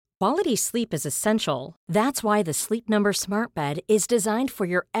Quality sleep is essential. That's why the Sleep Number Smart Bed is designed for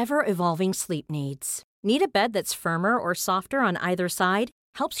your ever-evolving sleep needs. Need a bed that's firmer or softer on either side?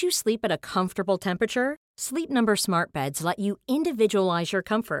 Helps you sleep at a comfortable temperature? Sleep Number Smart Beds let you individualize your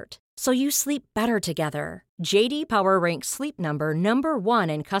comfort, so you sleep better together. J.D. Power ranks Sleep Number number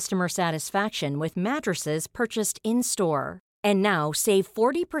one in customer satisfaction with mattresses purchased in-store. And now, save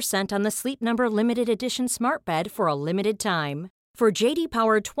 40% on the Sleep Number Limited Edition Smart Bed for a limited time. For J.D.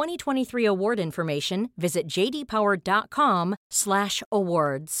 Power 2023 award information, visit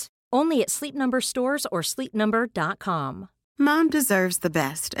jdpower.com/awards. Only at Sleep Number stores or sleepnumber.com. Mom deserves the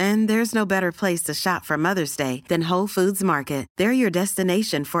best, and there's no better place to shop for Mother's Day than Whole Foods Market. They're your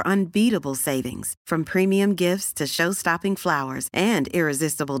destination for unbeatable savings, from premium gifts to show-stopping flowers and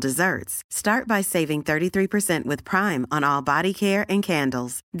irresistible desserts. Start by saving 33% with Prime on all body care and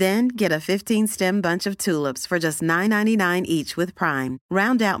candles. Then get a 15-stem bunch of tulips for just $9.99 each with Prime.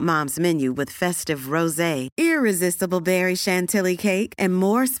 Round out Mom's menu with festive rosé, irresistible berry chantilly cake, and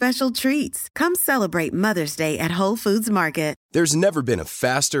more special treats. Come celebrate Mother's Day at Whole Foods Market. There's never been a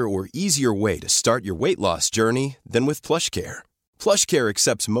faster or easier way to start your weight loss journey than with PlushCare. PlushCare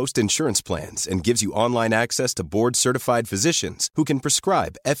accepts most insurance plans and gives you online access to board-certified physicians who can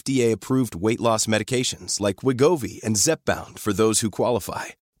prescribe FDA-approved weight loss medications like Wegovy and Zepbound for those who qualify.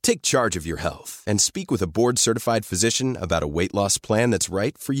 Take charge of your health and speak with a board-certified physician about a weight loss plan that's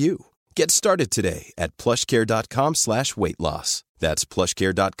right for you. Get started today at plushcare.com/weight loss. That's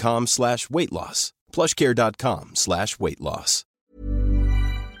plushcare.com/weight loss. plushcare.com/weight loss.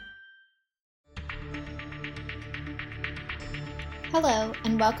 Hello,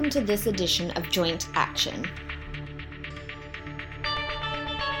 and welcome to this edition of Joint Action.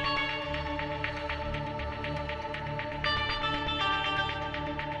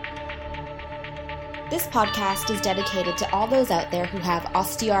 This podcast is dedicated to all those out there who have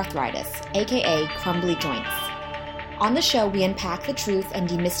osteoarthritis, aka crumbly joints. On the show, we unpack the truth and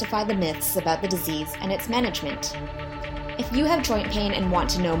demystify the myths about the disease and its management. If you have joint pain and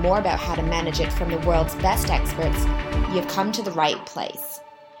want to know more about how to manage it from the world's best experts, you have come to the right place.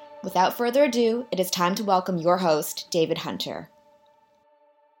 Without further ado, it is time to welcome your host, David Hunter.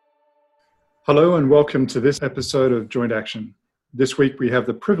 Hello and welcome to this episode of Joint Action. This week we have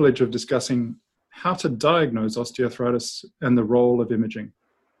the privilege of discussing how to diagnose osteoarthritis and the role of imaging.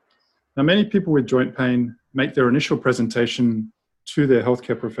 Now, many people with joint pain make their initial presentation to their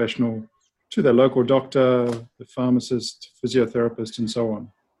healthcare professional, to their local doctor, the pharmacist, physiotherapist, and so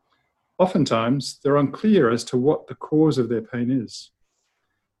on. Oftentimes, they're unclear as to what the cause of their pain is.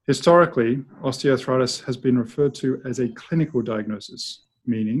 Historically, osteoarthritis has been referred to as a clinical diagnosis,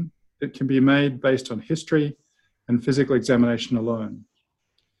 meaning it can be made based on history and physical examination alone.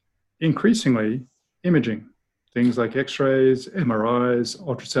 Increasingly, imaging, things like X-rays, MRIs,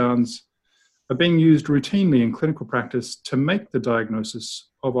 ultrasounds, are being used routinely in clinical practice to make the diagnosis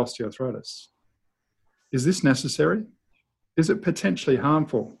of osteoarthritis. Is this necessary? Is it potentially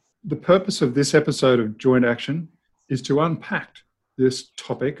harmful? The purpose of this episode of Joint Action is to unpack this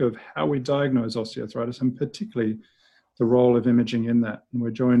topic of how we diagnose osteoarthritis and particularly the role of imaging in that. And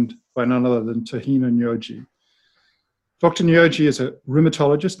we're joined by none other than Tahina Nyoji. Dr. Nyoji is a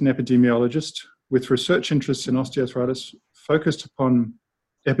rheumatologist and epidemiologist with research interests in osteoarthritis focused upon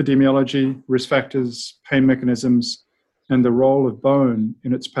epidemiology, risk factors, pain mechanisms, and the role of bone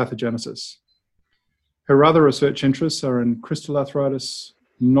in its pathogenesis. Her other research interests are in crystal arthritis,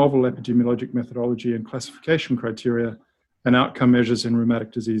 novel epidemiologic methodology and classification criteria, and outcome measures in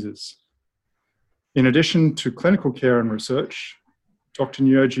rheumatic diseases. In addition to clinical care and research, Dr.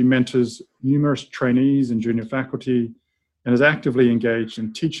 Nyoji mentors numerous trainees and junior faculty and is actively engaged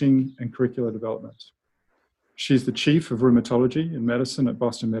in teaching and curricular development. She's the Chief of Rheumatology and Medicine at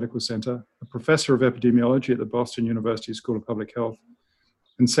Boston Medical Center, a Professor of Epidemiology at the Boston University School of Public Health,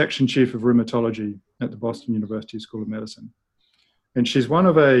 and Section Chief of Rheumatology at the Boston University School of Medicine. And she's one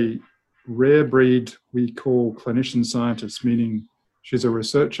of a rare breed we call clinician scientists, meaning she's a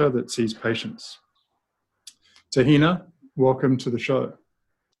researcher that sees patients. Tahina, welcome to the show.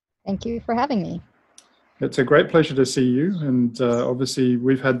 Thank you for having me. It's a great pleasure to see you, and obviously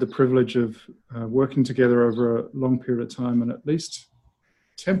we've had the privilege of working together over a long period of time and at least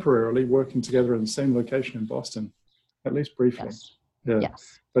temporarily working together in the same location in Boston, at least briefly. Yes. Yeah.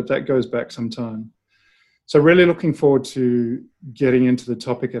 Yes. But that goes back some time. So really looking forward to getting into the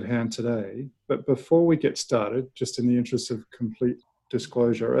topic at hand today. But before we get started, just in the interest of complete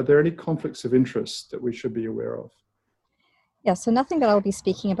disclosure, are there any conflicts of interest that we should be aware of? Yeah, so nothing that I'll be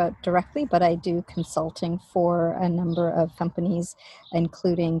speaking about directly, but I do consulting for a number of companies,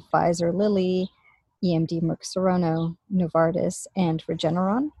 including Pfizer, Lilly, EMD, Merck Serono, Novartis, and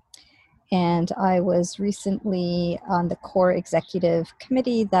Regeneron. And I was recently on the core executive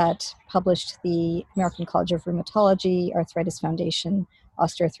committee that published the American College of Rheumatology Arthritis Foundation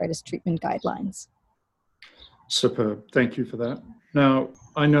osteoarthritis treatment guidelines. Superb. Thank you for that. Now,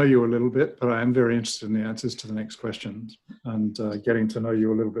 I know you a little bit, but I am very interested in the answers to the next questions and getting to know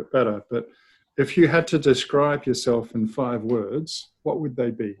you a little bit better. But if you had to describe yourself in 5 words, what would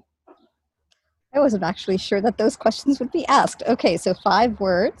they be? I wasn't actually sure that those questions would be asked. Okay, so 5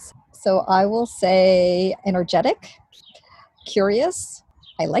 words. So I will say energetic, curious,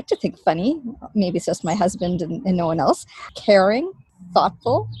 I like to think funny, maybe it's just my husband and no one else, caring,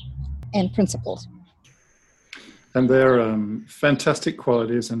 thoughtful, and principled. And they're fantastic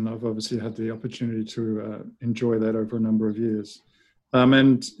qualities, and I've obviously had the opportunity to enjoy that over a number of years.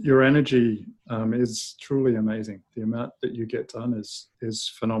 And your energy is truly amazing. The amount that you get done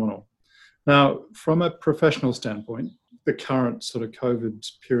is phenomenal. Now, from a professional standpoint, the current sort of COVID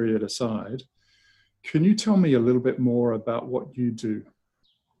period aside, can you tell me a little bit more about what you do?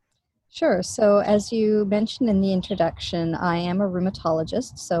 Sure. So as you mentioned in the introduction, I am a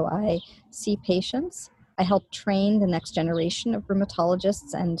rheumatologist. So I see patients. I help train the next generation of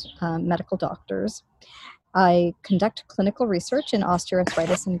rheumatologists and medical doctors. I conduct clinical research in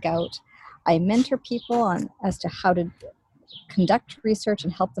osteoarthritis and gout. I mentor people as to how to conduct research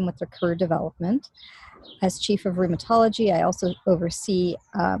and help them with their career development. As chief of rheumatology, I also oversee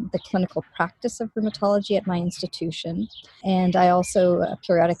the clinical practice of rheumatology at my institution. And I also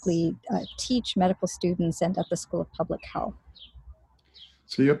periodically teach medical students and at the School of Public Health.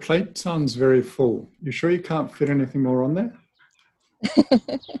 So your plate sounds very full. You sure you can't fit anything more on there?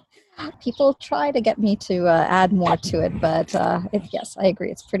 People try to get me to add more to it, but yes, I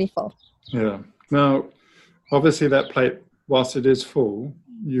agree. It's pretty full. Yeah. Now, obviously that plate, whilst it is full,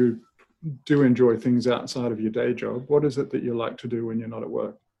 you do enjoy things outside of your day job. What is it that you like to do when you're not at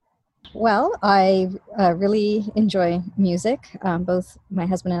work? Well, I really enjoy music. Both my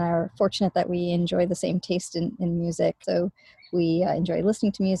husband and I are fortunate that we enjoy the same taste in music. So we enjoy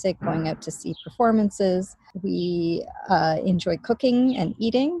listening to music, going out to see performances. We enjoy cooking and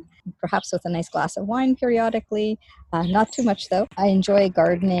eating, perhaps with a nice glass of wine periodically. Not too much, though. I enjoy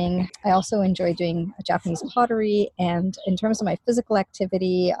gardening. I also enjoy doing Japanese pottery. And in terms of my physical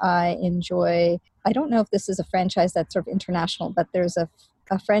activity, I don't know if this is a franchise that's sort of international, but there's a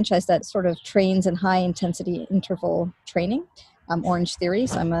franchise that sort of trains in high-intensity interval training, Orange Theory.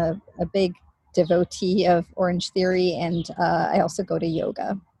 So I'm a big devotee of Orange Theory, and I also go to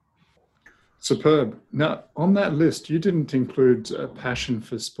yoga. Superb. Now, on that list, you didn't include a passion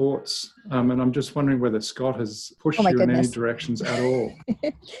for sports, and I'm just wondering whether Scott has pushed you in any directions at all.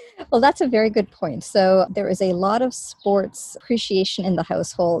 Well, that's a very good point. So there is a lot of sports appreciation in the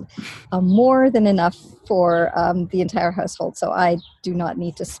household, more than enough for the entire household. So I do not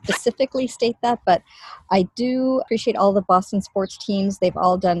need to specifically state that, but I do appreciate all the Boston sports teams. They've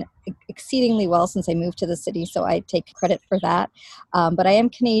all done exceedingly well since I moved to the city, so I take credit for that. But I am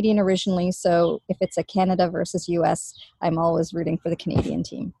Canadian originally, so if it's a Canada versus US, I'm always rooting for the Canadian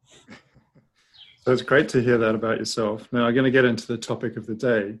team. So it's great to hear that about yourself. Now, I'm going to get into the topic of the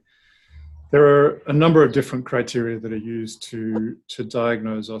day. There are a number of different criteria that are used to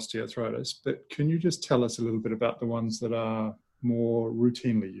diagnose osteoarthritis, but can you just tell us a little bit about the ones that are more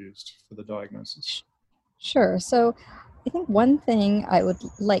routinely used for the diagnosis? Sure. So I think one thing I would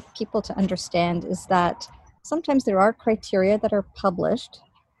like people to understand is that sometimes there are criteria that are published,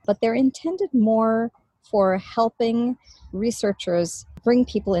 but they're intended more for helping researchers bring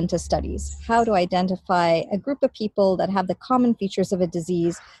people into studies, how to identify a group of people that have the common features of a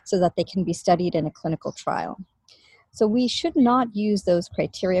disease so that they can be studied in a clinical trial. So we should not use those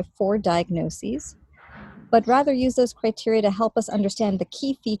criteria for diagnoses, but rather use those criteria to help us understand the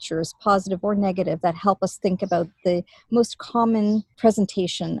key features, positive or negative, that help us think about the most common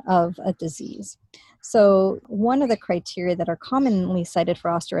presentation of a disease. So one of the criteria that are commonly cited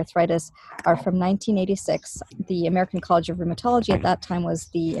for osteoarthritis are from 1986. The American College of Rheumatology at that time was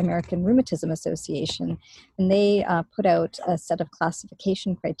the American Rheumatism Association, and they put out a set of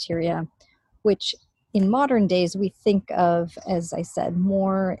classification criteria, which in modern days we think of, as I said,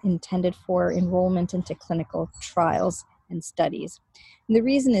 more intended for enrollment into clinical trials and studies. And the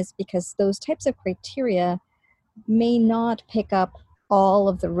reason is because those types of criteria may not pick up all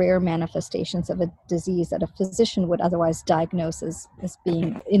of the rare manifestations of a disease that a physician would otherwise diagnose as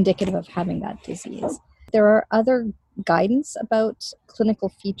being indicative of having that disease. There are other guidance about clinical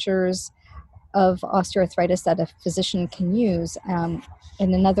features of osteoarthritis that a physician can use. And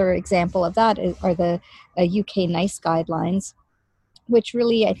another example of that are the UK NICE guidelines, which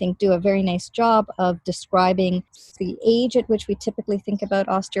really, I think, do a very nice job of describing the age at which we typically think about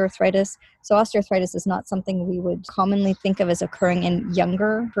osteoarthritis. So osteoarthritis is not something we would commonly think of as occurring in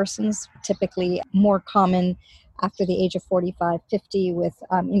younger persons, typically more common after the age of 45, 50, with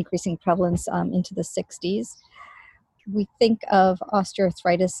increasing prevalence into the 60s. We think of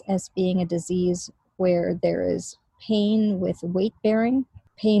osteoarthritis as being a disease where there is pain with weight bearing,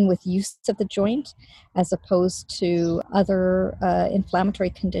 pain with use of the joint, as opposed to other inflammatory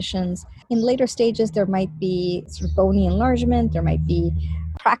conditions. In later stages, there might be sort of bony enlargement, there might be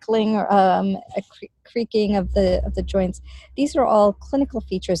crackling, a creaking of the joints. These are all clinical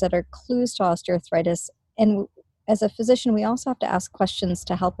features that are clues to osteoarthritis. And as a physician, we also have to ask questions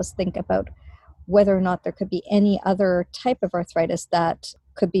to help us think about whether or not there could be any other type of arthritis that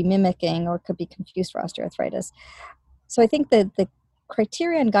could be mimicking or could be confused for osteoarthritis. So I think that the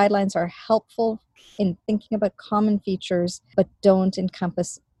criteria and guidelines are helpful in thinking about common features, but don't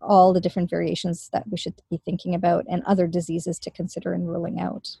encompass all the different variations that we should be thinking about and other diseases to consider in ruling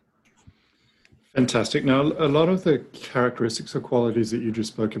out. Fantastic. Now, a lot of the characteristics or qualities that you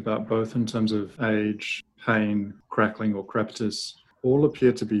just spoke about, both in terms of age, pain, crackling, or crepitus, all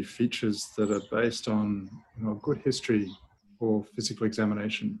appear to be features that are based on good history or physical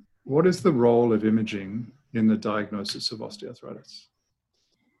examination. What is the role of imaging in the diagnosis of osteoarthritis?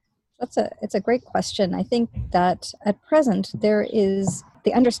 It's a great question. I think that at present there is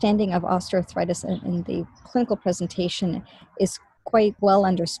the understanding of osteoarthritis in the clinical presentation is quite well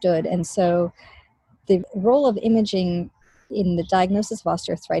understood. And so the role of imaging in the diagnosis of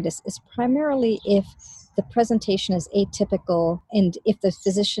osteoarthritis is primarily if the presentation is atypical and if the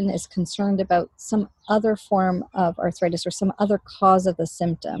physician is concerned about some other form of arthritis or some other cause of the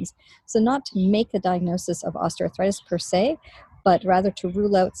symptoms. So not to make the diagnosis of osteoarthritis per se, but rather to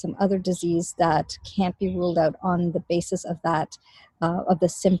rule out some other disease that can't be ruled out on the basis of that, of the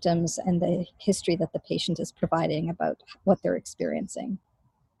symptoms and the history that the patient is providing about what they're experiencing.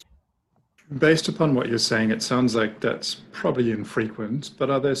 Based upon what you're saying, it sounds like that's probably infrequent, but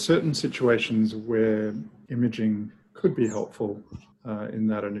are there certain situations where imaging could be helpful in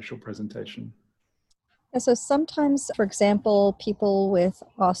that initial presentation? Yeah, so sometimes, for example, people with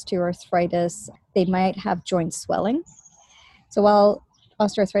osteoarthritis, they might have joint swelling. So while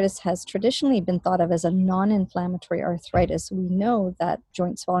osteoarthritis has traditionally been thought of as a non-inflammatory arthritis, we know that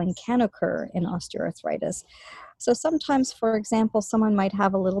joint swelling can occur in osteoarthritis. So sometimes, for example, someone might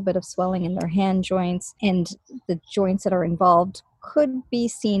have a little bit of swelling in their hand joints, and the joints that are involved could be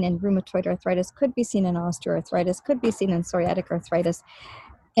seen in rheumatoid arthritis, could be seen in osteoarthritis, could be seen in psoriatic arthritis.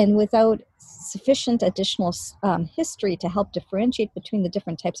 And without sufficient additional history to help differentiate between the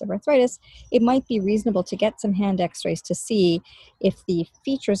different types of arthritis, it might be reasonable to get some hand x-rays to see if the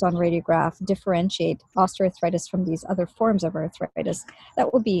features on radiograph differentiate osteoarthritis from these other forms of arthritis.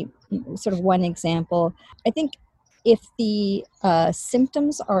 That would be sort of one example. I think if the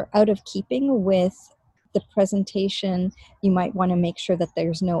symptoms are out of keeping with the presentation, you might want to make sure that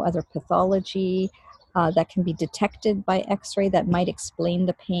there's no other pathology that can be detected by x-ray that might explain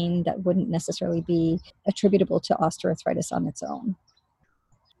the pain that wouldn't necessarily be attributable to osteoarthritis on its own.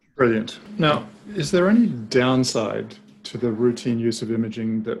 Brilliant. Now, is there any downside to the routine use of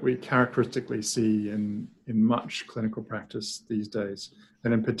imaging that we characteristically see in much clinical practice these days,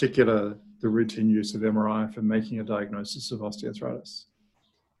 and in particular, the routine use of MRI for making a diagnosis of osteoarthritis?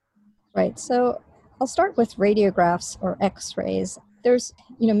 Right. So I'll start with radiographs or x-rays. There's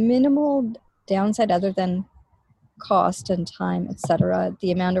minimal downside other than cost and time, etc.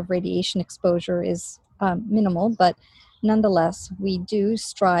 The amount of radiation exposure is minimal, but nonetheless, we do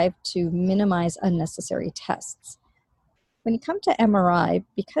strive to minimize unnecessary tests. When you come to MRI,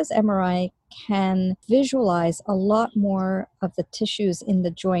 because MRI can visualize a lot more of the tissues in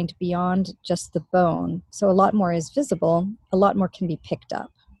the joint beyond just the bone, so a lot more is visible, a lot more can be picked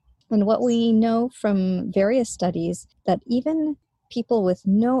up. And what we know from various studies, that even people with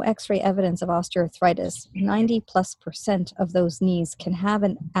no x-ray evidence of osteoarthritis, 90+% of those knees can have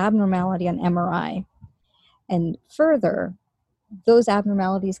an abnormality on MRI. And further, those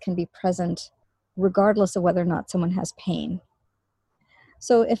abnormalities can be present regardless of whether or not someone has pain.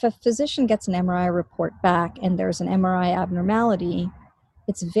 So if a physician gets an MRI report back and there's an MRI abnormality,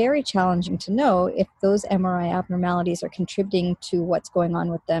 it's very challenging to know if those MRI abnormalities are contributing to what's going on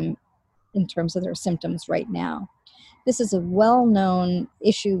with them in terms of their symptoms right now. This is a well-known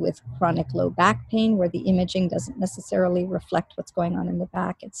issue with chronic low back pain where the imaging doesn't necessarily reflect what's going on in the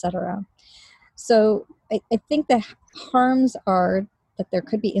back, etc. So I think the harms are that there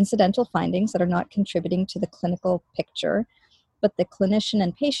could be incidental findings that are not contributing to the clinical picture, but the clinician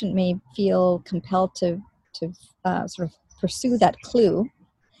and patient may feel compelled to sort of pursue that clue,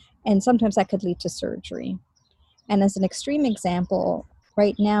 and sometimes that could lead to surgery. And as an extreme example,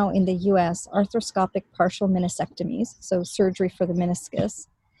 right now in the US, arthroscopic partial meniscectomies, so surgery for the meniscus,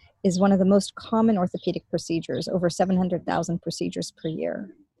 is one of the most common orthopedic procedures, over 700,000 procedures per year.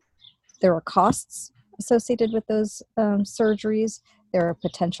 There are costs associated with those surgeries. There are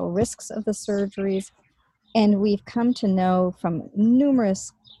potential risks of the surgeries. And we've come to know from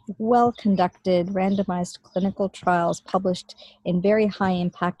numerous well-conducted randomized clinical trials published in very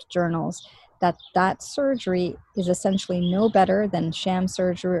high-impact journals that surgery is essentially no better than sham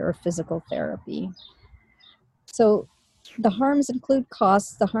surgery or physical therapy. So the harms include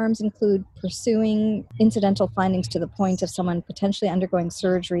costs. The harms include pursuing incidental findings to the point of someone potentially undergoing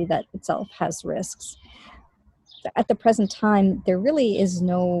surgery that itself has risks. At the present time, there really is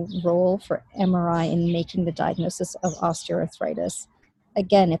no role for MRI in making the diagnosis of osteoarthritis.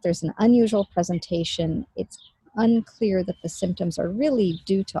 Again, if there's an unusual presentation, it's unclear that the symptoms are really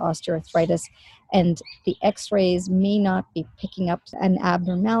due to osteoarthritis, and the x-rays may not be picking up an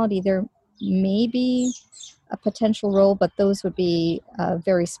abnormality. There may be a potential role, but those would be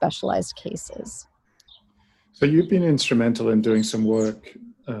very specialized cases. So you've been instrumental in doing some work,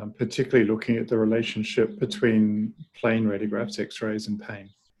 particularly looking at the relationship between plain radiographs, x-rays, and pain.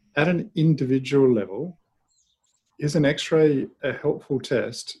 At an individual level, is an x-ray a helpful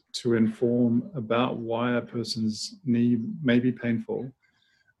test to inform about why a person's knee may be painful?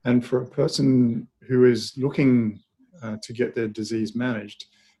 And for a person who is looking to get their disease managed,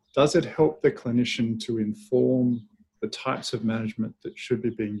 does it help the clinician to inform the types of management that should be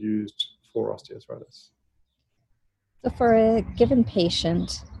being used for osteoarthritis? So for a given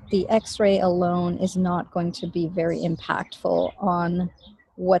patient, the x-ray alone is not going to be very impactful on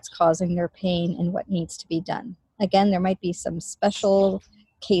what's causing their pain and what needs to be done. Again, there might be some special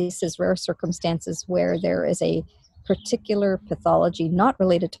cases, rare circumstances where there is a particular pathology not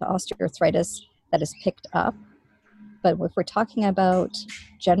related to osteoarthritis that is picked up. But if we're talking about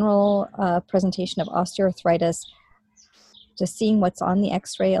general presentation of osteoarthritis, just seeing what's on the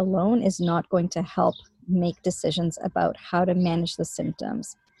x-ray alone is not going to help make decisions about how to manage the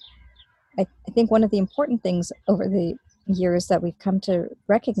symptoms. I think one of the important things over the years that we've come to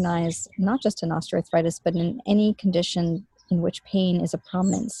recognize, not just in osteoarthritis, but in any condition in which pain is a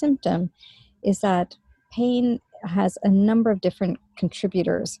prominent symptom, is that pain has a number of different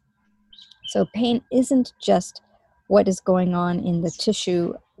contributors. So pain isn't just what is going on in the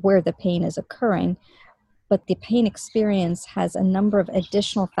tissue where the pain is occurring, but the pain experience has a number of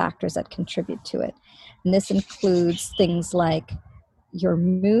additional factors that contribute to it. And this includes things like your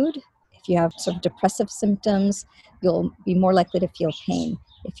mood. If you have sort of depressive symptoms, you'll be more likely to feel pain.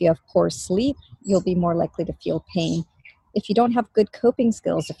 If you have poor sleep, you'll be more likely to feel pain. If you don't have good coping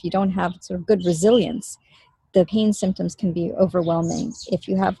skills, if you don't have sort of good resilience, the pain symptoms can be overwhelming. If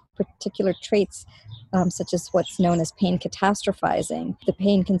you have particular traits, such as what's known as pain catastrophizing, the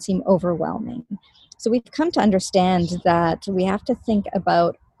pain can seem overwhelming. So we've come to understand that we have to think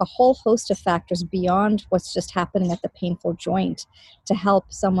about a whole host of factors beyond what's just happening at the painful joint to help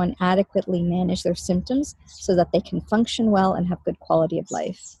someone adequately manage their symptoms so that they can function well and have good quality of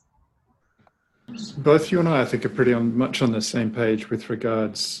life. Both you and I think, are pretty much on the same page with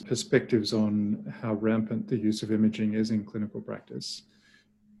regards perspectives on how rampant the use of imaging is in clinical practice.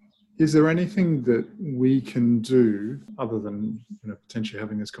 Is there anything that we can do, other than potentially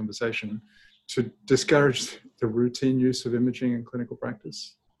having this conversation, to discourage the routine use of imaging in clinical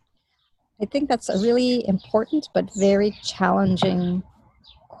practice? I think that's a really important but very challenging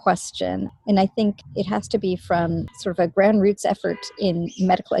question. And I think it has to be from sort of a ground roots effort in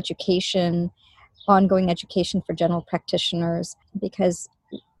medical education, ongoing education for general practitioners, because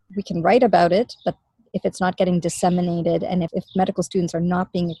we can write about it, but if it's not getting disseminated and if medical students are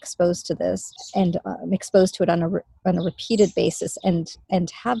not being exposed to this and exposed to it on a repeated basis and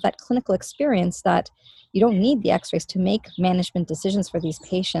have that clinical experience that you don't need the x-rays to make management decisions for these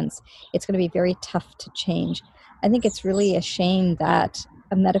patients, it's going to be very tough to change. I think it's really a shame that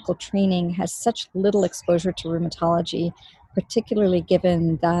a medical training has such little exposure to rheumatology, particularly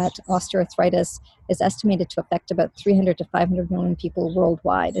given that osteoarthritis is estimated to affect about 300 to 500 million people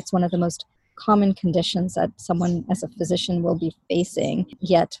worldwide. It's one of the most common conditions that someone as a physician will be facing,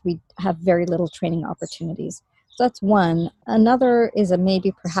 yet we have very little training opportunities. So that's one. Another is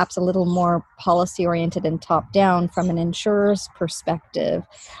maybe perhaps a little more policy-oriented and top-down from an insurer's perspective.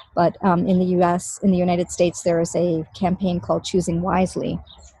 But in the United States, there is a campaign called Choosing Wisely.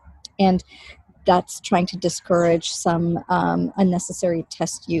 And that's trying to discourage some unnecessary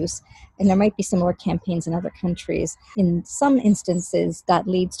test use. And there might be similar campaigns in other countries. In some instances, that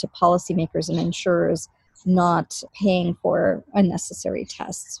leads to policymakers and insurers not paying for unnecessary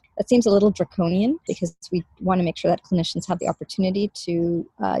tests. That seems a little draconian because we want to make sure that clinicians have the opportunity to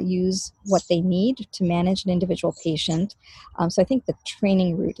use what they need to manage an individual patient. So I think the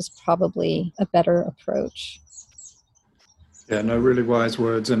training route is probably a better approach. Yeah, no, really wise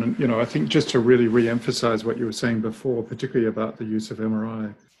words. And, I think just to really re-emphasize what you were saying before, particularly about the use of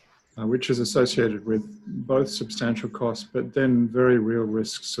MRI, which is associated with both substantial costs, but then very real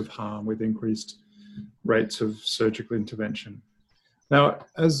risks of harm with increased rates of surgical intervention. Now,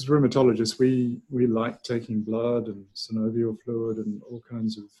 as rheumatologists, we like taking blood and synovial fluid and all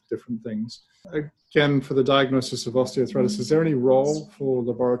kinds of different things. Again, for the diagnosis of osteoarthritis, is there any role for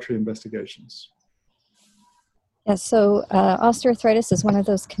laboratory investigations? Yeah, so osteoarthritis is one of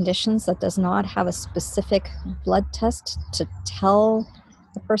those conditions that does not have a specific blood test to tell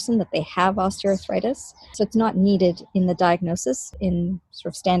the person that they have osteoarthritis. So it's not needed in the diagnosis in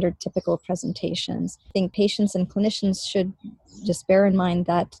sort of standard typical presentations. I think patients and clinicians should just bear in mind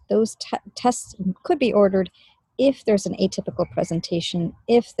that those tests could be ordered if there's an atypical presentation,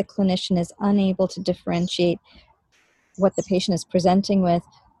 if the clinician is unable to differentiate what the patient is presenting with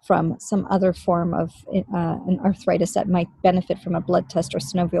from some other form of an arthritis that might benefit from a blood test or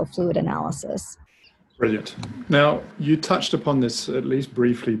synovial fluid analysis. Brilliant. Now, you touched upon this at least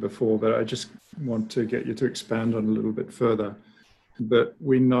briefly before, but I just want to get you to expand on it a little bit further. But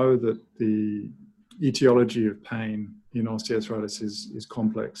we know that the etiology of pain in osteoarthritis is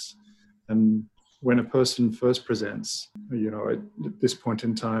complex. And when a person first presents, at this point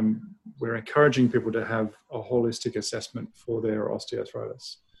in time, we're encouraging people to have a holistic assessment for their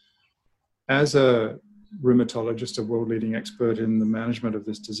osteoarthritis. As a rheumatologist, a world-leading expert in the management of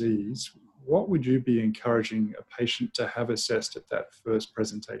this disease, what would you be encouraging a patient to have assessed at that first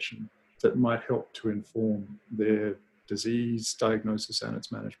presentation that might help to inform their disease diagnosis and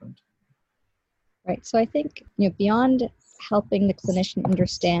its management? Right. So I think, beyond helping the clinician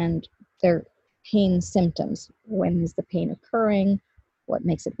understand their pain symptoms, when is the pain occurring, what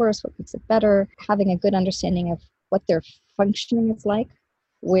makes it worse, what makes it better, having a good understanding of what their functioning is like,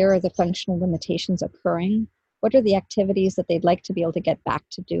 where are the functional limitations occurring, what are the activities that they'd like to be able to get back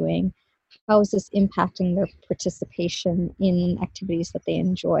to doing, how is this impacting their participation in activities that they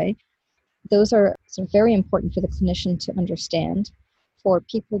enjoy. Those are sort of very important for the clinician to understand. For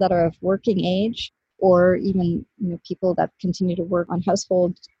people that are of working age, or even people that continue to work on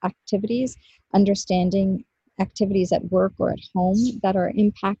household activities, understanding activities at work or at home that are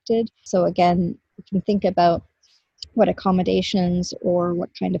impacted. So again, you can think about what accommodations or what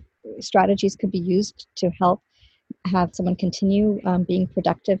kind of strategies could be used to help have someone continue being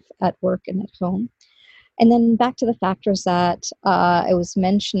productive at work and at home. And then back to the factors that I was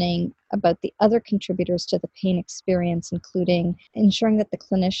mentioning about the other contributors to the pain experience, including ensuring that the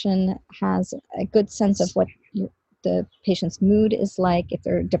clinician has a good sense of what the patient's mood is like, if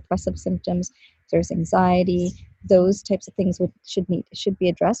there are depressive symptoms, if there's anxiety, those types of things should be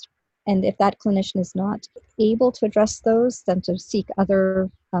addressed. And if that clinician is not able to address those, then to seek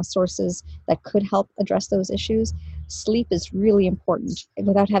other sources that could help address those issues. Sleep is really important.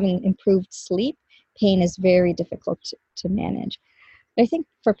 Without having improved sleep, pain is very difficult to manage. But I think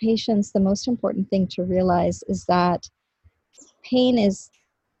for patients, the most important thing to realize is that pain is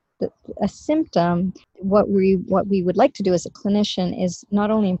a symptom. What we would like to do as a clinician is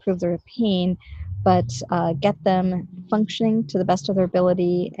not only improve their pain, but get them functioning to the best of their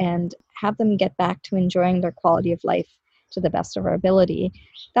ability and have them get back to enjoying their quality of life to the best of our ability.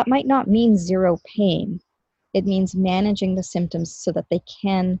 That might not mean zero pain. It means managing the symptoms so that they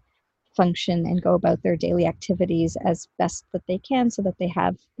can function and go about their daily activities as best that they can, so that they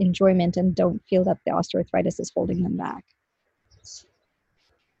have enjoyment and don't feel that the osteoarthritis is holding them back.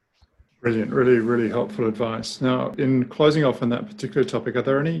 Brilliant. Really, really helpful advice. Now, in closing off on that particular topic, are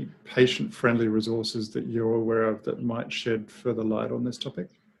there any patient-friendly resources that you're aware of that might shed further light on this topic?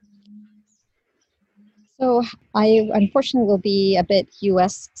 So I unfortunately will be a bit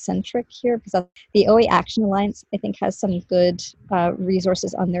US-centric here, because the OA Action Alliance, I think, has some good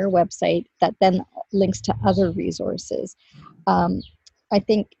resources on their website that then links to other resources. I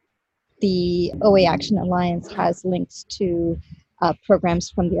think the OA Action Alliance has links to programs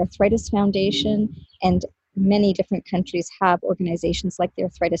from the Arthritis Foundation, and many different countries have organizations like the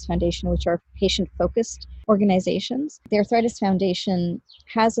Arthritis Foundation, which are patient-focused organizations. The Arthritis Foundation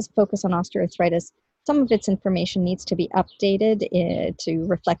has a focus on osteoarthritis. Some of its information needs to be updated to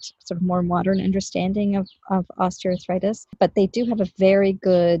reflect sort of more modern understanding of osteoarthritis, but they do have a very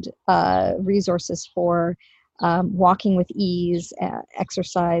good resources for walking with ease,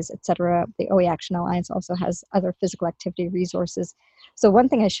 exercise, etc. The OA Action Alliance also has other physical activity resources. So one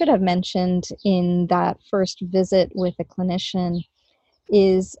thing I should have mentioned in that first visit with a clinician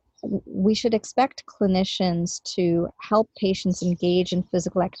is we should expect clinicians to help patients engage in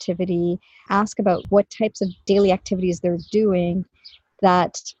physical activity, ask about what types of daily activities they're doing,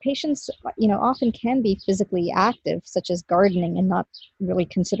 that patients, often can be physically active, such as gardening, and not really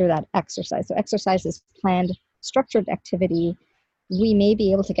consider that exercise. So exercise is planned, structured activity. We may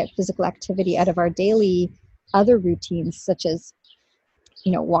be able to get physical activity out of our daily other routines, such as,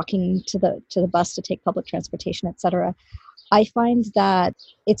 walking to the bus to take public transportation, etc. I find that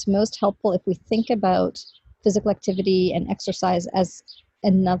it's most helpful if we think about physical activity and exercise as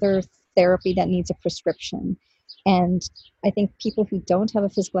another therapy that needs a prescription. And I think people who don't have a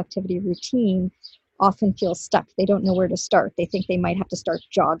physical activity routine often feel stuck. They don't know where to start. They think they might have to start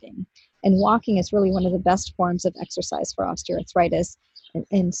jogging. And walking is really one of the best forms of exercise for osteoarthritis.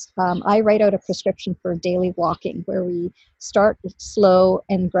 And I write out a prescription for daily walking, where we start slow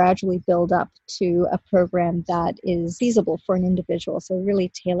and gradually build up to a program that is feasible for an individual. So really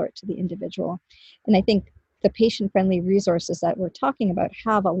tailor it to the individual. And I think the patient-friendly resources that we're talking about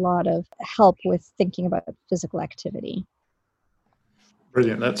have a lot of help with thinking about physical activity.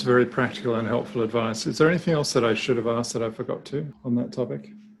 Brilliant. That's very practical and helpful advice. Is there anything else that I should have asked that I forgot to on that topic?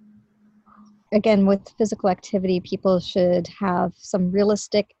 Again, with physical activity, people should have some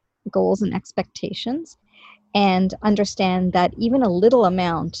realistic goals and expectations and understand that even a little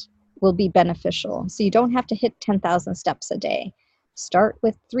amount will be beneficial. So you don't have to hit 10,000 steps a day. Start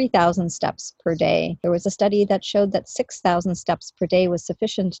with 3,000 steps per day. There was a study that showed that 6,000 steps per day was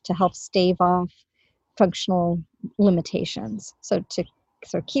sufficient to help stave off functional limitations. So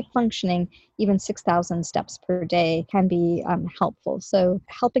keep functioning, even 6,000 steps per day can be helpful. So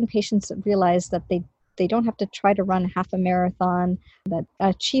helping patients realize that they don't have to try to run half a marathon, that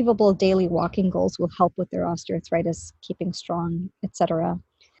achievable daily walking goals will help with their osteoarthritis, keeping strong, etc.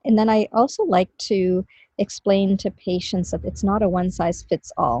 And then I also like to explain to patients that it's not a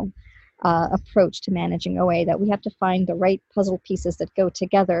one-size-fits-all approach to managing OA, that we have to find the right puzzle pieces that go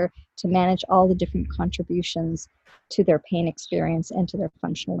together to manage all the different contributions to their pain experience and to their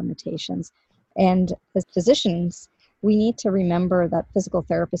functional limitations. And as physicians, we need to remember that physical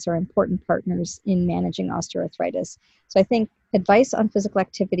therapists are important partners in managing osteoarthritis. So I think advice on physical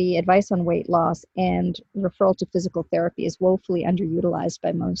activity, advice on weight loss, and referral to physical therapy is woefully underutilized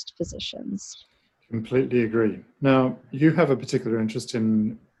by most physicians. Completely agree. Now, you have a particular interest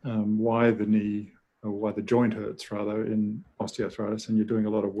in why the joint hurts rather in osteoarthritis, and you're doing a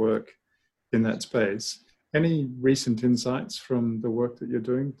lot of work in that space. Any recent insights from the work that you're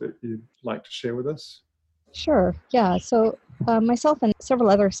doing that you'd like to share with us? Sure. Yeah. So myself and several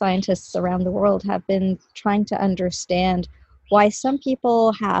other scientists around the world have been trying to understand why some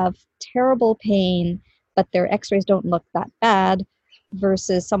people have terrible pain, but their x-rays don't look that bad,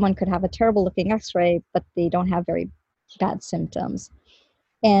 versus someone could have a terrible looking x-ray, but they don't have very bad symptoms.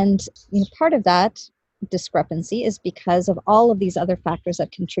 And part of that discrepancy is because of all of these other factors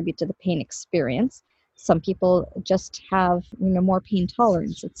that contribute to the pain experience. Some people just have more pain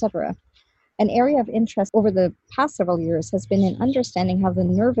tolerance, etc. An area of interest over the past several years has been in understanding how the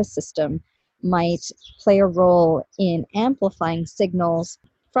nervous system might play a role in amplifying signals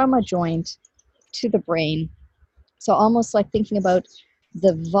from a joint to the brain. So almost like thinking about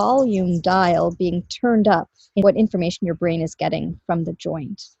the volume dial being turned up in what information your brain is getting from the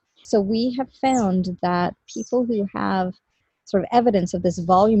joint. So we have found that people who have sort of evidence of this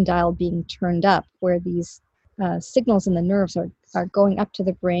volume dial being turned up, where these signals in the nerves are going up to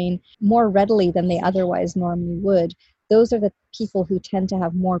the brain more readily than they otherwise normally would, those are the people who tend to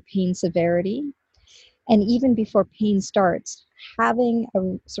have more pain severity. And even before pain starts, having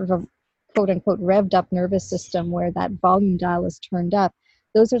a sort of quote-unquote revved up nervous system where that volume dial is turned up,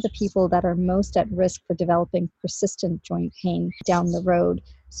 those are the people that are most at risk for developing persistent joint pain down the road.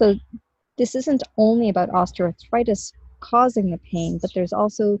 So this isn't only about osteoarthritis causing the pain, but there's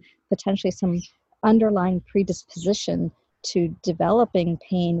also potentially some underlying predisposition to developing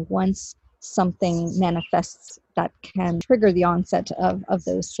pain once something manifests that can trigger the onset of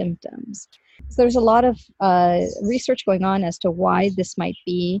those symptoms. So there's a lot of research going on as to why this might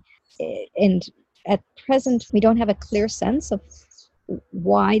be. And at present, we don't have a clear sense of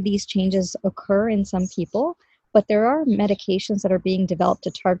why these changes occur in some people, but there are medications that are being developed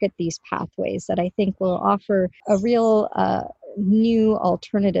to target these pathways that I think will offer a real new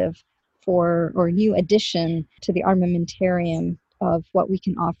alternative or new addition to the armamentarium of what we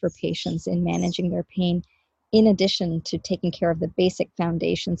can offer patients in managing their pain, in addition to taking care of the basic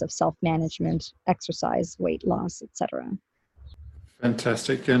foundations of self-management, exercise, weight loss, etc.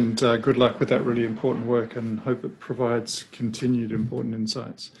 Fantastic, and good luck with that really important work, and hope it provides continued important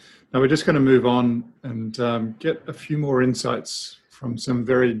insights. Now we're just going to move on and get a few more insights from some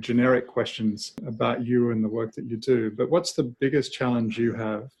very generic questions about you and the work that you do. But what's the biggest challenge you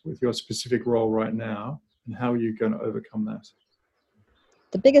have with your specific role right now, and how are you going to overcome that?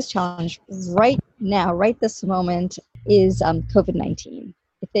 The biggest challenge right now, right this moment, is COVID-19.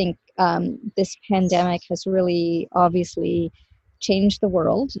 I think this pandemic has really obviously changed the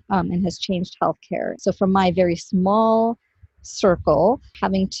world and has changed healthcare. So from my very small circle,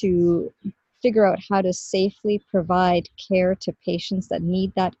 having to figure out how to safely provide care to patients that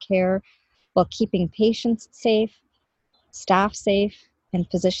need that care while keeping patients safe, staff safe, and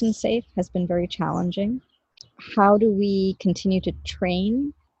physicians safe has been very challenging. How do we continue to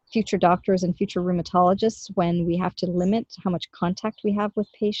train future doctors and future rheumatologists when we have to limit how much contact we have with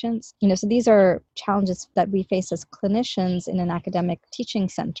patients? So these are challenges that we face as clinicians in an academic teaching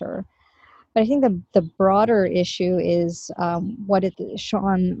center. But I think the broader issue is what it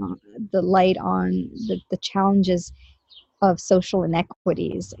shone the light on the challenges of social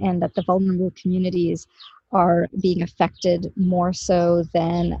inequities, and that the vulnerable communities are being affected more so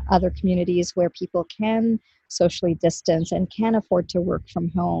than other communities where people can socially distance and can afford to work from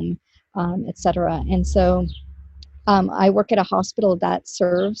home, et cetera. And so I work at a hospital that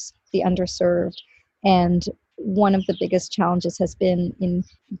serves the underserved, and one of the biggest challenges has been in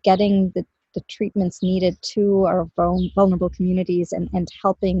getting the treatments needed to our vulnerable communities and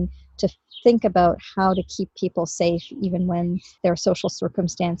helping to think about how to keep people safe even when their social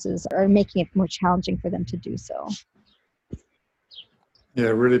circumstances are making it more challenging for them to do so. Yeah,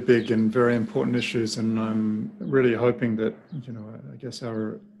 really big and very important issues, and I'm really hoping that, I guess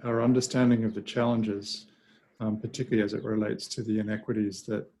our understanding of the challenges, particularly as it relates to the inequities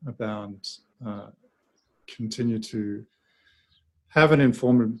that abound, continue to have an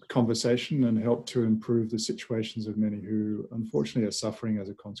informed conversation and help to improve the situations of many who unfortunately are suffering as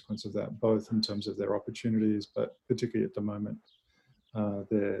a consequence of that, both in terms of their opportunities, but particularly at the moment,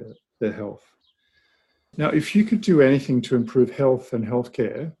 their health. Now, if you could do anything to improve health and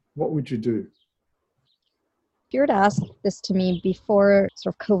healthcare, what would you do? If you were to ask this to me before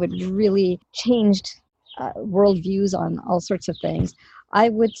sort of COVID really changed worldviews on all sorts of things, I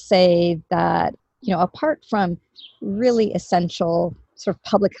would say that, apart from really essential sort of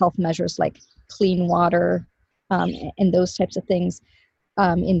public health measures like clean water and those types of things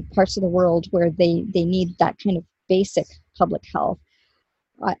in parts of the world where they need that kind of basic public health,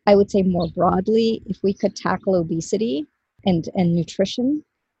 I would say more broadly, if we could tackle obesity and nutrition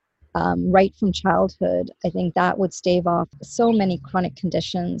right from childhood, I think that would stave off so many chronic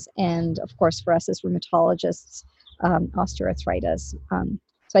conditions. And of course, for us as rheumatologists, osteoarthritis.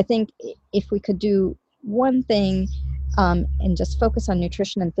 So I think if we could do one thing and just focus on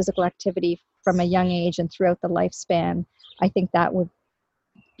nutrition and physical activity from a young age and throughout the lifespan, I think that would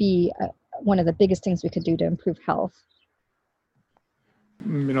be one of the biggest things we could do to improve health.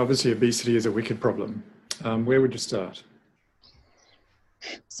 Obviously obesity is a wicked problem. Where would you start?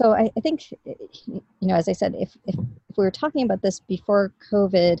 So I think, as I said, if we were talking about this before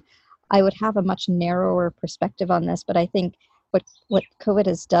COVID, I would have a much narrower perspective on this. But I think what COVID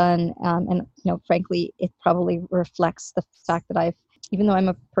has done, and frankly, it probably reflects the fact that even though I'm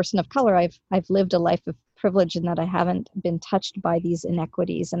a person of color, I've lived a life of privilege in that I haven't been touched by these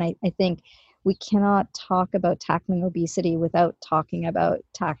inequities. And I think we cannot talk about tackling obesity without talking about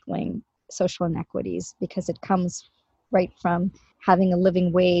tackling social inequities, because it comes right from having a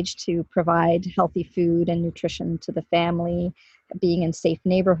living wage to provide healthy food and nutrition to the family, being in safe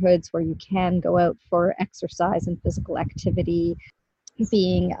neighborhoods where you can go out for exercise and physical activity,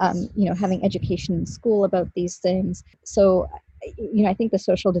 being, having education in school about these things. So, I think the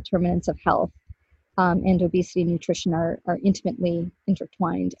social determinants of health and obesity and nutrition are intimately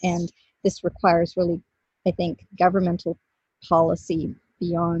intertwined. And this requires really, I think, governmental policy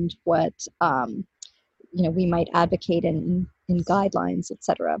beyond what, we might advocate in guidelines, et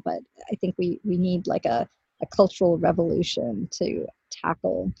cetera. But I think we need like a cultural revolution to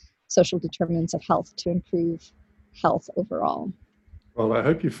tackle social determinants of health to improve health overall. Well, I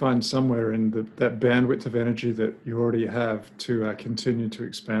hope you find somewhere in that bandwidth of energy that you already have to continue to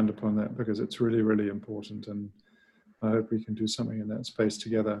expand upon that, because it's really, really important. And I hope we can do something in that space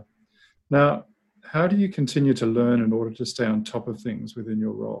together. Now, how do you continue to learn in order to stay on top of things within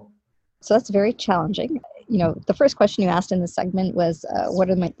your role? So that's very challenging. The first question you asked in the segment was, what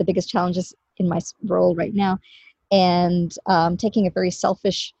are the biggest challenges in my role right now? And taking a very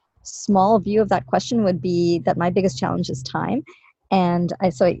selfish, small view of that question would be that my biggest challenge is time. And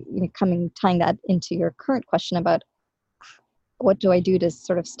tying that into your current question about what do I do to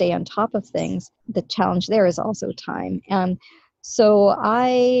sort of stay on top of things? The challenge there is also time. And so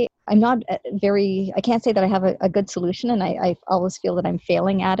I'm not I can't say that I have a good solution, and I always feel that I'm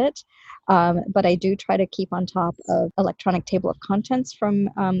failing at it. But I do try to keep on top of electronic table of contents from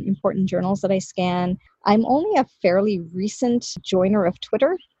important journals that I scan. I'm only a fairly recent joiner of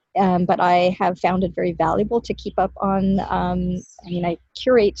Twitter, but I have found it very valuable to keep up on. I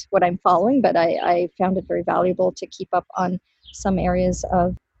curate what I'm following, but I found it very valuable to keep up on some areas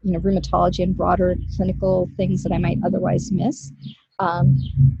of rheumatology and broader clinical things that I might otherwise miss.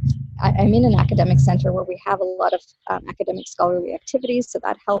 I'm in an academic center where we have a lot of academic scholarly activities, so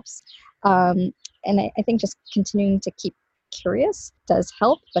that helps. And I think just continuing to keep curious does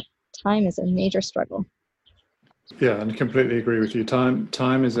help, but time is a major struggle. Yeah, and I completely agree with you.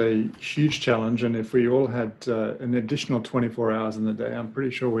 Time is a huge challenge, and if we all had an additional 24 hours in the day, I'm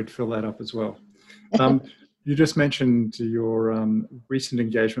pretty sure we'd fill that up as well. You just mentioned your recent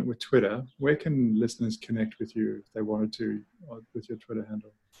engagement with Twitter. Where can listeners connect with you if they wanted to with your Twitter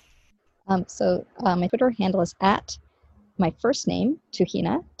handle? So my Twitter handle is at my first name,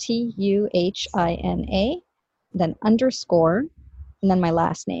 Tuhina, Tuhina, then underscore, and then my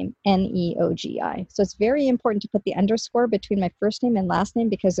last name, Neogi. So it's very important to put the underscore between my first name and last name,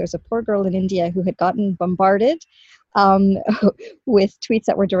 because there's a poor girl in India who had gotten bombarded with tweets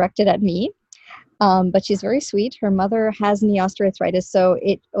that were directed at me. But she's very sweet. Her mother has knee osteoarthritis, so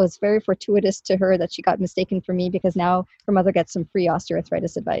it was very fortuitous to her that she got mistaken for me, because now her mother gets some free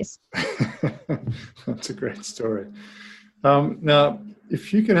osteoarthritis advice. That's a great story. Now,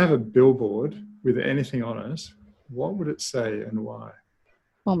 if you could have a billboard with anything on it, what would it say and why?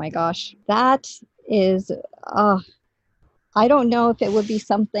 Oh my gosh, that is, I don't know if it would be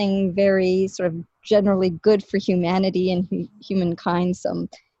something very sort of generally good for humanity and humankind, some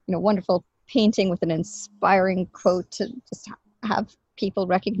wonderful painting with an inspiring quote to just have people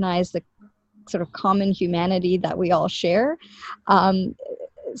recognize the sort of common humanity that we all share,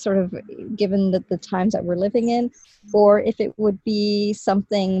 sort of given the times that we're living in, or if it would be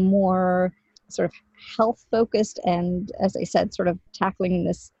something more sort of health focused and, as I said, sort of tackling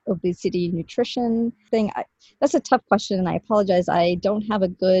this obesity nutrition thing. That's a tough question, and I apologize. I don't have a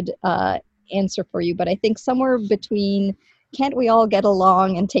good answer for you, but I think somewhere between can't we all get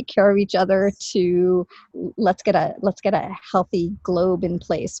along and take care of each other to let's get a healthy globe in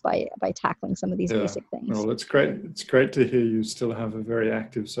place by tackling some of these basic things. Well, it's great. It's great to hear you still have a very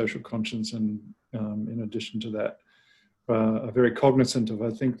active social conscience, and in addition to that, are very cognizant of,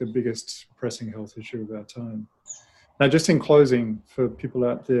 I think, the biggest pressing health issue of our time. Now, just in closing, for people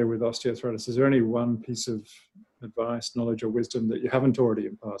out there with osteoarthritis, is there any one piece of advice, knowledge, or wisdom that you haven't already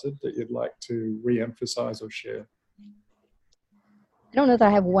imparted that you'd like to re-emphasize or share? I don't know that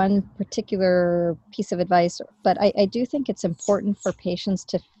I have one particular piece of advice, but I do think it's important for patients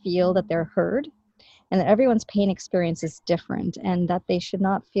to feel that they're heard, and that everyone's pain experience is different, and that they should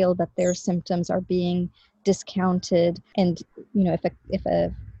not feel that their symptoms are being discounted. And if a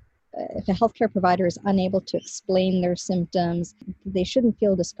healthcare provider is unable to explain their symptoms, they shouldn't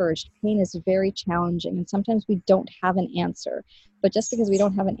feel discouraged. Pain is very challenging, and sometimes we don't have an answer. But just because we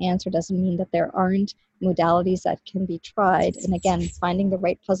don't have an answer doesn't mean that there aren't modalities that can be tried. And again, finding the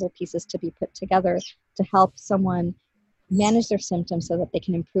right puzzle pieces to be put together to help someone manage their symptoms so that they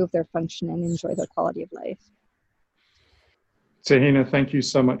can improve their function and enjoy their quality of life. Tuhina, thank you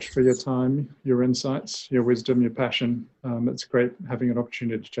so much for your time, your insights, your wisdom, your passion. It's great having an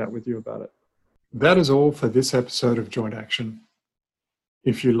opportunity to chat with you about it. That is all for this episode of Joint Action.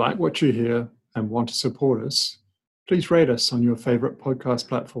 If you like what you hear and want to support us, please rate us on your favorite podcast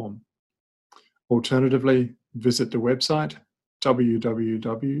platform. Alternatively, visit the website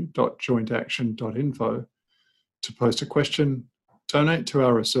www.jointaction.info to post a question, donate to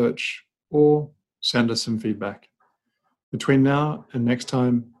our research, or send us some feedback. Between now and next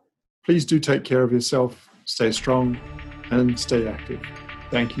time, please do take care of yourself, stay strong, and stay active.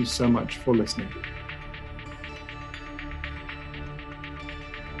 Thank you so much for listening.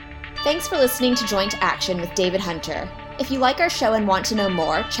 Thanks for listening to Joint Action with David Hunter. If you like our show and want to know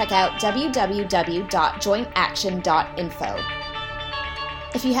more, check out www.jointaction.info.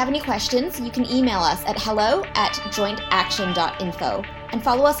 If you have any questions, you can email us at hello@jointaction.info and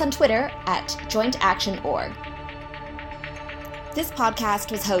follow us on Twitter @jointactionorg. This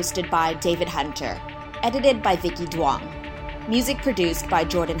podcast was hosted by David Hunter, edited by Vicky Duong, music produced by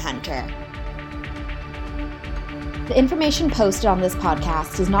Jordan Hunter. The information posted on this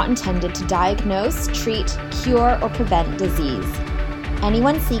podcast is not intended to diagnose, treat, cure, or prevent disease.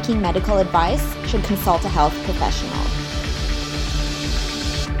 Anyone seeking medical advice should consult a health professional.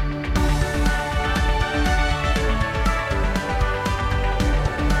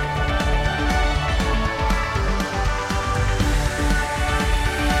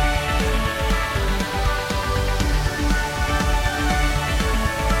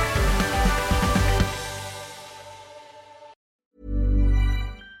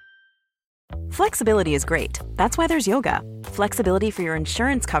 Flexibility is great. That's why there's yoga. Flexibility for your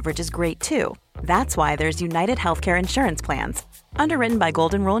insurance coverage is great too. That's why there's United Healthcare Insurance Plans. Underwritten by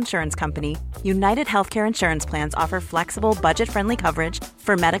Golden Rule Insurance Company, United Healthcare Insurance Plans offer flexible, budget-friendly coverage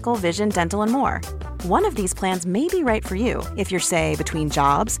for medical, vision, dental, and more. One of these plans may be right for you if you're, say, between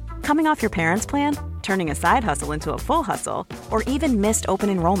jobs, coming off your parents' plan, turning a side hustle into a full hustle, or even missed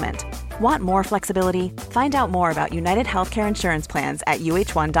open enrollment. Want more flexibility? Find out more about United Healthcare Insurance Plans at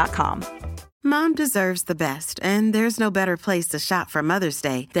uh1.com. Mom deserves the best, and there's no better place to shop for Mother's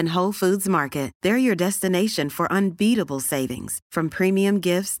Day than Whole Foods Market. They're your destination for unbeatable savings, from premium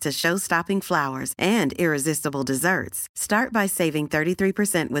gifts to show-stopping flowers and irresistible desserts. Start by saving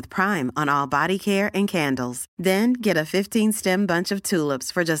 33% with Prime on all body care and candles. Then get a 15-stem bunch of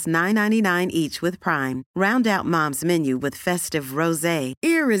tulips for just $9.99 each with Prime. Round out Mom's menu with festive rosé,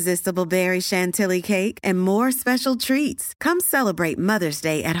 irresistible berry chantilly cake, and more special treats. Come celebrate Mother's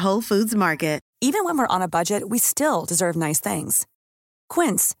Day at Whole Foods Market. Even when we're on a budget, we still deserve nice things.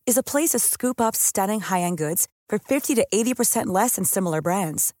 Quince is a place to scoop up stunning high-end goods for 50 to 80% less than similar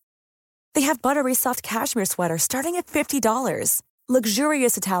brands. They have buttery soft cashmere sweaters starting at $50,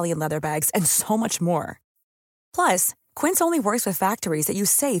 luxurious Italian leather bags, and so much more. Plus, Quince only works with factories that use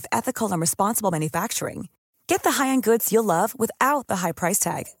safe, ethical, and responsible manufacturing. Get the high-end goods you'll love without the high price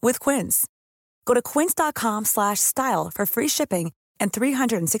tag with Quince. Go to quince.com/style for free shipping and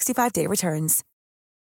 365-day returns.